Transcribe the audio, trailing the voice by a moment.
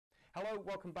Hello,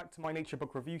 welcome back to my nature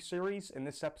book review series. In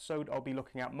this episode, I'll be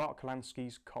looking at Mark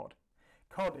Kurlansky's Cod.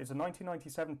 Cod is a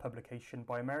 1997 publication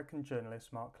by American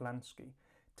journalist Mark Kurlansky.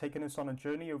 Taking us on a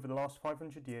journey over the last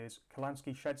 500 years,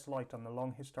 Kurlansky sheds light on the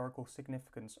long historical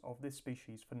significance of this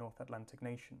species for North Atlantic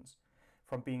nations.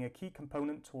 From being a key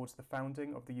component towards the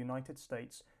founding of the United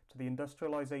States to the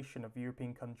industrialization of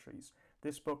European countries,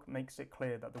 this book makes it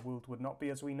clear that the world would not be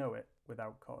as we know it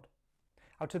without cod.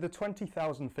 Out of the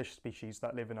 20,000 fish species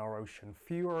that live in our ocean,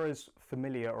 few are as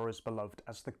familiar or as beloved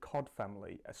as the cod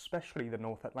family, especially the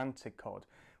North Atlantic cod,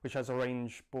 which has a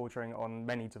range bordering on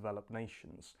many developed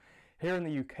nations. Here in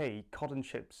the UK, cod and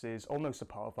chips is almost a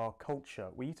part of our culture.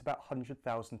 We eat about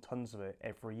 100,000 tonnes of it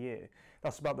every year.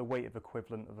 That's about the weight of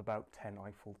equivalent of about 10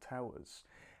 Eiffel Towers.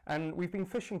 And we've been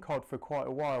fishing cod for quite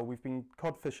a while.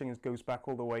 Cod fishing goes back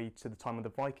all the way to the time of the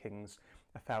Vikings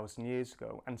 1,000 years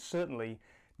ago, and certainly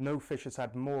no fish has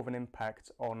had more of an impact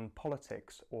on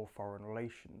politics or foreign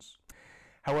relations.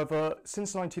 However,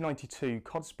 since 1992,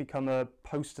 cod's become a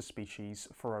poster species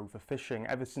for overfishing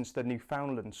ever since the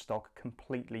Newfoundland stock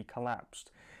completely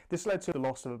collapsed. This led to the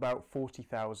loss of about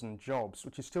 40,000 jobs,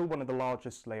 which is still one of the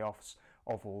largest layoffs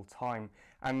of all time.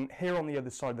 And here on the other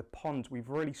side of the pond, we've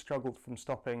really struggled from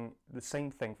stopping the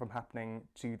same thing from happening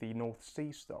to the North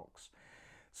Sea stocks.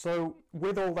 So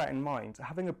with all that in mind,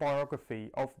 having a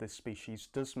biography of this species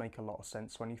does make a lot of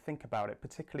sense when you think about it,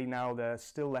 particularly now there are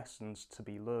still lessons to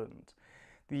be learned.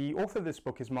 The author of this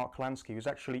book is Mark Kurlansky, who's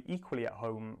actually equally at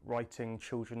home writing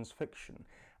children's fiction.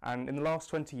 And in the last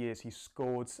 20 years, he's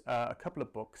scored a couple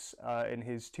of books in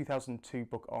his 2002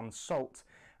 book on salt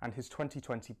and his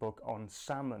 2020 book on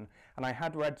salmon. And I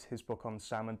had read his book on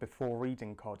salmon before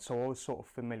reading cod, so I was sort of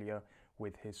familiar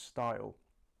with his style.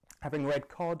 Having read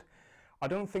cod, I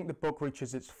don't think the book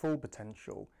reaches its full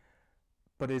potential,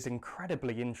 but is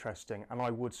incredibly interesting, and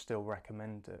I would still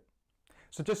recommend it.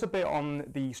 So just a bit on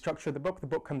the structure of the book. The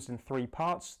book comes in three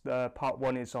parts. Part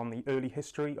one is on the early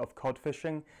history of cod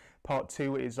fishing. Part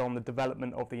two is on the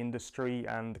development of the industry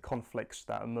and the conflicts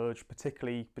that emerged,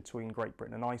 particularly between Great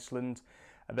Britain and Iceland.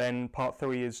 And then part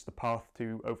three is the path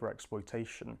to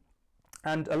overexploitation.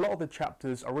 And a lot of the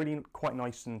chapters are really quite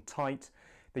nice and tight.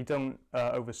 They don't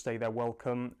overstay their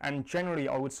welcome, and generally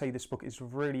I would say this book is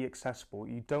really accessible.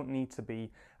 You don't need to be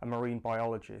a marine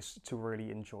biologist to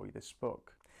really enjoy this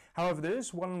book. However, there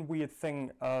is one weird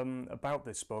thing about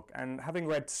this book, and having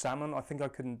read Salmon, I think I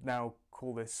can now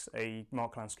call this a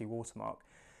Mark Kurlansky watermark.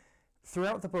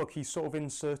 Throughout the book, he sort of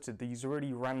inserted these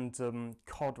really random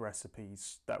cod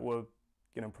recipes that were,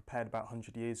 prepared about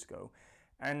 100 years ago,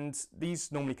 and these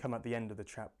normally come at the end of the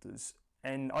chapters.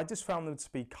 And I just found them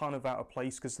to be kind of out of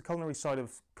place because the culinary side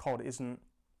of cod isn't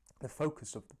the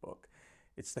focus of the book.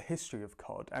 It's the history of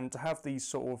cod. And to have these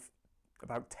sort of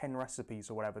about 10 recipes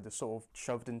or whatever just sort of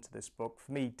shoved into this book,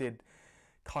 for me, did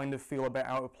kind of feel a bit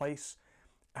out of place.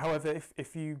 However,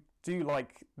 if you do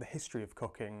like the history of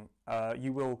cooking,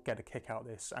 you will get a kick out of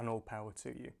this, and all power to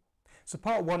you. So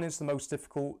part one is the most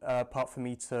difficult part for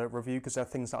me to review because there are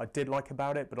things that I did like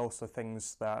about it, but also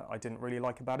things that I didn't really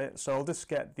like about it. So I'll just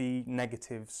get the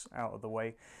negatives out of the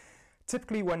way.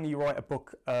 Typically when you write a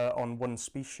book on one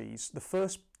species, the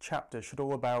first chapter should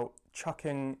all about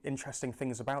chucking interesting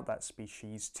things about that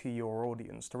species to your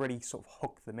audience to really sort of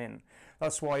hook them in.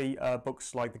 That's why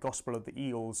books like The Gospel of the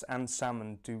Eels and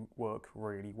Salmon do work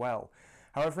really well.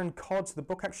 However, in cod, the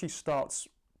book actually starts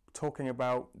talking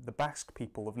about the Basque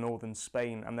people of northern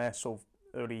Spain and their sort of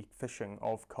early fishing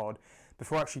of cod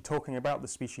before actually talking about the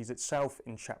species itself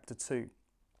in chapter 2.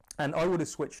 And I would have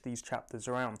switched these chapters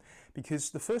around because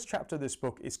the first chapter of this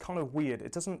book is kind of weird.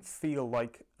 It doesn't feel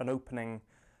like an opening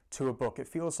to a book. It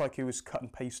feels like it was cut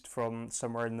and paste from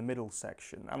somewhere in the middle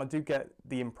section. And I do get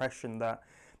the impression that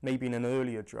maybe in an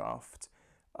earlier draft,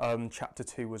 chapter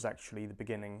 2 was actually the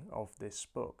beginning of this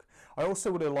book. I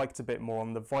also would have liked a bit more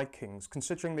on the Vikings,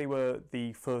 considering they were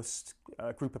the first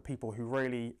group of people who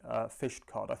really fished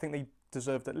cod. I think they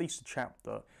deserved at least a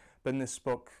chapter, but in this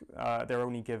book they're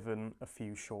only given a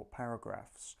few short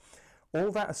paragraphs.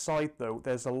 All that aside though,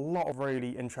 there's a lot of really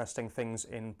interesting things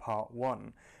in part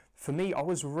one. For me, I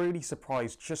was really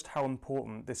surprised just how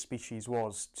important this species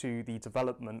was to the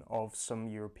development of some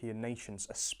European nations,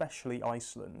 especially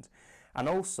Iceland, and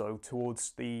also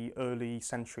towards the early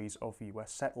centuries of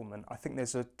US settlement. I think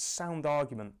there's a sound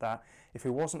argument that if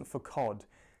it wasn't for cod,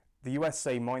 the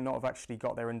USA might not have actually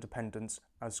got their independence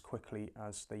as quickly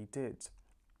as they did.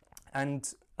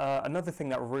 And another thing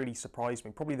that really surprised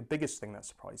me, probably the biggest thing that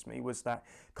surprised me, was that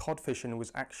cod fishing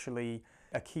was actually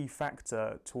a key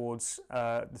factor towards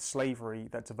the slavery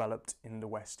that developed in the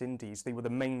West Indies. They were the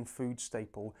main food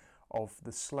staple of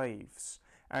the slaves.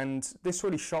 And this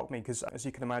really shocked me because, as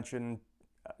you can imagine,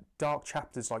 dark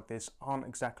chapters like this aren't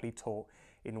exactly taught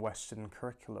in Western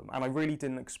curriculum. And I really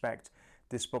didn't expect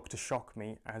this book to shock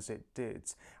me as it did.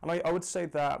 And I would say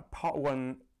that part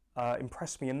one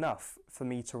impressed me enough for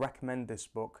me to recommend this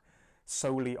book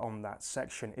solely on that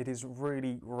section. It is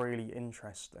really, really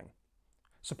interesting.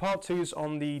 So part two is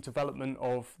on the development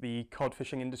of the cod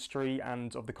fishing industry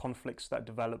and of the conflicts that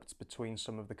developed between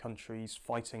some of the countries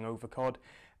fighting over cod,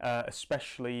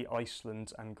 especially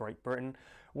Iceland and Great Britain.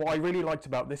 What I really liked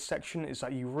about this section is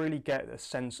that you really get a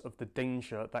sense of the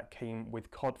danger that came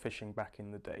with cod fishing back in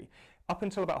the day. Up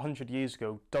until about 100 years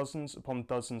ago, dozens upon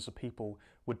dozens of people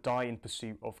would die in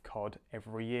pursuit of cod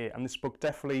every year, and this book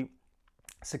definitely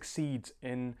succeeds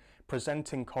in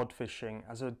presenting cod fishing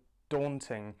as a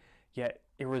daunting yet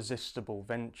irresistible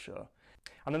venture.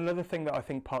 And another thing that I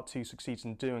think part two succeeds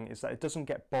in doing is that it doesn't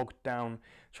get bogged down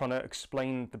trying to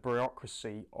explain the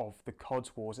bureaucracy of the cod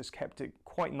wars. It's kept it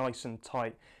quite nice and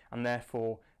tight and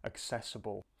therefore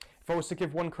accessible. If I was to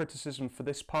give one criticism for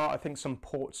this part, I think some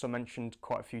ports are mentioned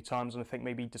quite a few times, and I think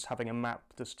maybe just having a map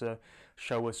just to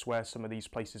show us where some of these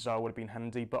places are would have been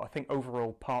handy, but I think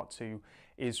overall part two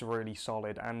is really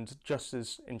solid and just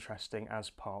as interesting as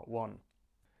part one.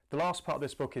 The last part of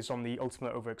this book is on the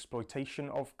ultimate overexploitation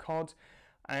of cod,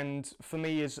 and for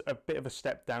me is a bit of a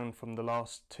step down from the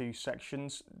last two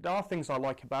sections. There are things I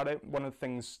like about it. One of the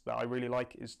things that I really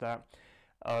like is that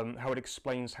how it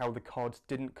explains how the cod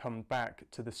didn't come back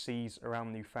to the seas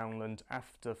around Newfoundland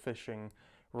after fishing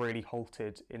really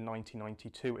halted in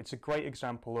 1992. It's a great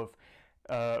example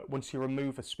of once you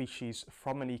remove a species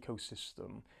from an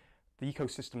ecosystem, the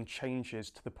ecosystem changes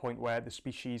to the point where the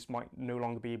species might no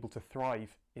longer be able to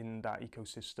thrive in that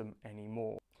ecosystem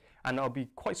anymore. And I'll be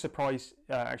quite surprised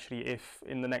actually if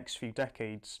in the next few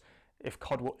decades, if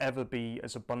cod will ever be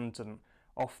as abundant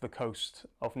off the coast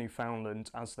of Newfoundland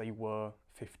as they were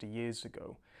 50 years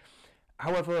ago.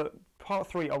 However, part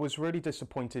three, I was really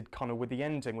disappointed kind of with the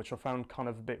ending, which I found kind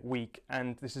of a bit weak,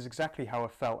 and this is exactly how I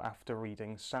felt after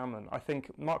reading Salmon. I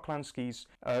think Mark Lansky's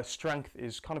strength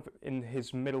is kind of in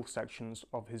his middle sections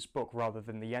of his book rather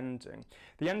than the ending.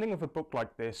 The ending of a book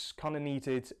like this kind of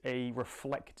needed a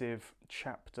reflective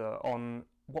chapter on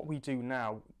what we do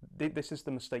now. This is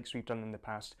the mistakes we've done in the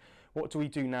past. What do we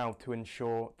do now to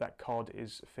ensure that cod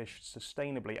is fished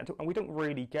sustainably? And we don't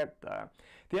really get there.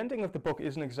 The ending of the book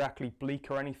isn't exactly bleak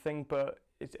or anything, but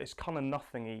it's kind of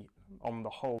nothingy on the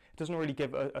whole. It doesn't really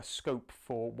give a scope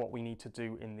for what we need to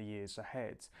do in the years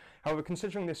ahead. However,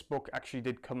 considering this book actually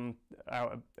did come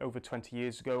out over 20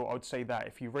 years ago, I would say that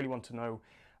if you really want to know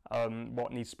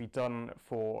what needs to be done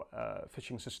for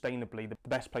fishing sustainably, the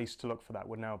best place to look for that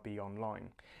would now be online.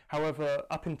 However,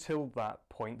 up until that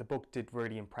point, the book did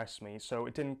really impress me, so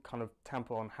it didn't kind of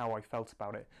tamper on how I felt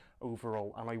about it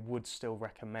overall, and I would still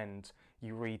recommend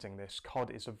you reading this.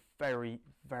 Cod is a very,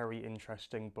 very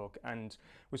interesting book and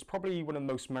was probably one of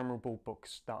the most memorable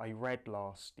books that I read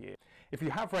last year. If you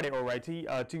have read it already,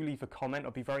 do leave a comment.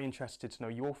 I'd be very interested to know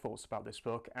your thoughts about this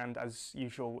book, and as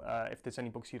usual, if there's any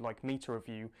books you'd like me to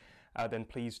review, then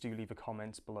please do leave a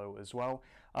comment below as well.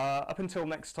 Up until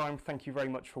next time, thank you very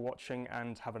much for watching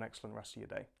and have an excellent rest of your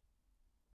day.